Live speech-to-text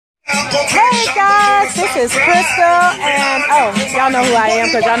Hey guys, this is Crystal, and oh, y'all know who I am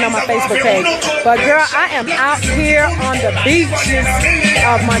because y'all know my Facebook page. But girl, I am out here on the beaches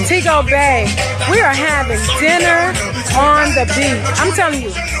of Montego Bay. We are having dinner on the beach. I'm telling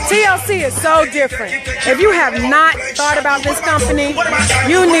you, TLC is so different. If you have not thought about this company,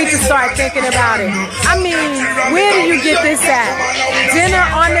 you need to start thinking about it. I mean, where do you get this at? Dinner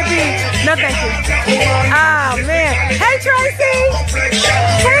on the beach? No, thank you. Oh man. Hey Tracy.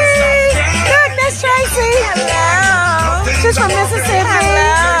 Hey. Look, that's Tracy. Hello. She's from Mississippi.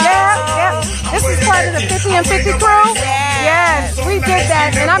 Hello. Yeah. This is part of the 50 and 50 crew. Yes, we did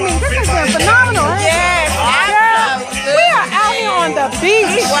that, and I mean, this has been phenomenal. Yes. We are out here on the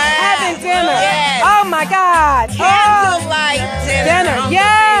beach having dinner. Yes. Oh my God. Candlelight dinner.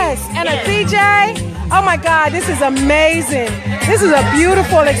 Yes, and a DJ. Oh my God, this is amazing. This is a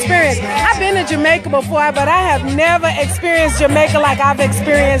beautiful experience. I've been to Jamaica before, but I have never experienced Jamaica like I've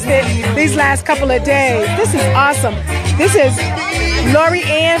experienced it these last couple of days. This is awesome. This is Lori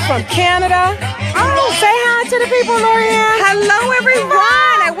Ann from Canada. Oh, say hi to the people, Lori Ann. Hello,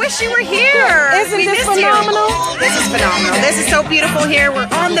 everyone. I wish you were here. Isn't this phenomenal? This is phenomenal. This is so beautiful here. We're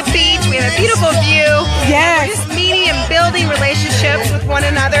on the beach. We have a beautiful view. Yes. We're just meeting and building relationships with one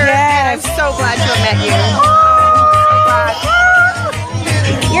another. Yes. And I'm so glad to have met you.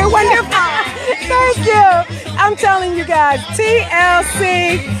 You're wonderful. Thank you. I'm telling you guys,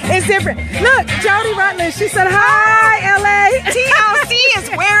 TLC is different. Look, Jody Rutledge, she said, hi, LA. TLC is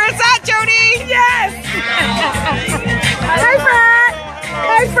where it's at, Jody. Yes. Hey, Fred.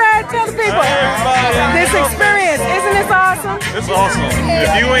 Hey, Fred, tell the people. This experience, isn't this awesome? It's awesome. If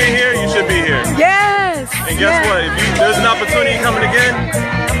you ain't here, you should be here. Yes. And guess what? If there's an opportunity coming again,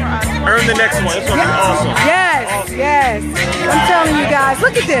 earn the next one. It's going to be awesome. Yes, awesome. Yes. I'm telling you guys,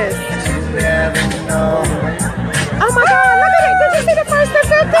 look at this. Oh my God, look at it. Did you see the first and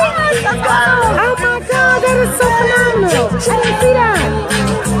 50? Oh my God, that is so phenomenal. I didn't see that.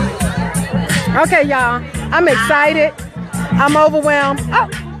 Okay, y'all, I'm excited. I'm overwhelmed. Oh,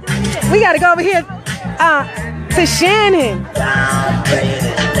 we got to go over here to Shannon.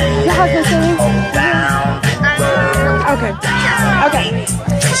 Your husband singing? Okay. Okay.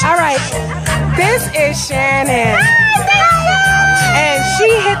 All right. This is Shannon. And she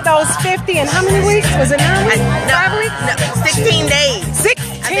hit those 50 in how many weeks? Was it 9 weeks? 5 weeks? No, 16 days. 16?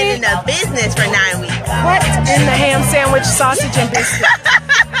 I've been in the business for 9 weeks. What in the ham sandwich, sausage, and biscuit?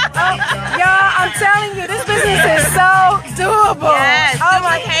 Y'all, I'm telling you, this business is so doable. Yes,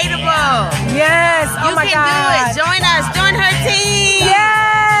 duplicatable. Yes, oh my God. You can do it. Join us. Join her team.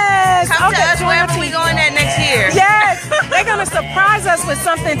 Yes. Come to us wherever we going at next year. Yes. They're going to surprise us with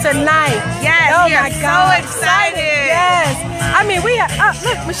something tonight. Yes, oh we my are God. so excited. Yes. I mean, we have,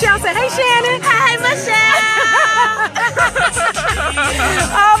 look, Michelle said, hey, Shannon. Hi, Michelle.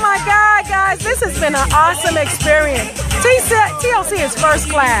 Oh my God, guys, this has been an awesome experience. TLC is first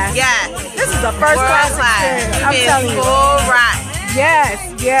class. Yes. This is a first class experience. I'm telling you. Full ride. Yes,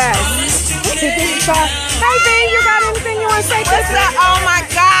 yes. Hey, B, you got anything you want to say? What's up? Oh my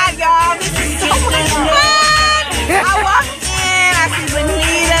God, y'all. This is so much fun. I walked in, I see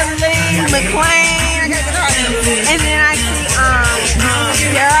Benita, Lee, McLean, and then I see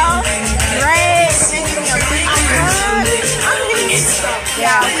Carol, Ray.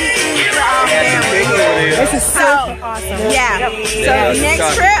 Yeah, we're all family. This is so awesome. Yeah. So the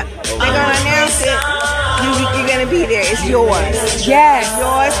next trip, they're gonna announce it. You're gonna be there. It's yours. Yes. It's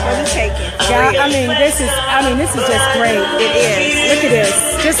yours for the taking. Yeah, I mean, this is just great. It is. Look at this.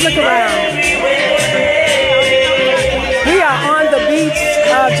 Just look around. We are on the beach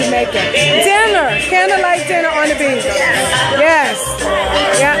of Jamaica. Dinner, candlelight dinner on the beach. Yes.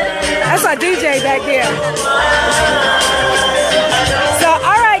 Yeah. That's our DJ back there. So,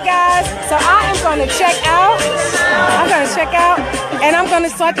 all right, guys. So I am going to check out. I'm going to check out, and I'm going to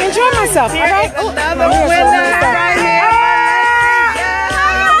start to enjoy myself. All right. Another winner right here.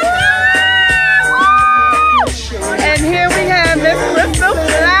 And here we have Miss Crystal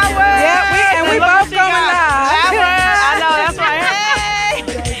Flower. Yeah, we both going live. I know, that's right. Hey!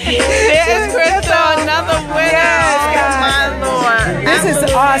 Here is Crystal, another winner. Yes, my Lord. This is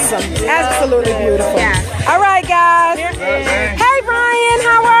awesome. Absolutely beautiful. Yeah. All right, guys. Hey, Brian,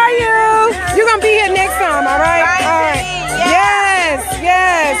 how are you? You're going to be here next time, all right? All right. Yes,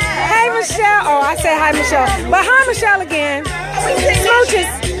 yes. Hey, Michelle. Oh, I said hi, Michelle. But hi, Michelle again. Smooches.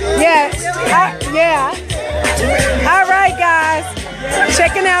 Yeah. Yeah. All right, guys.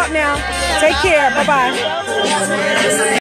 Checking out now. Take care. Bye-bye.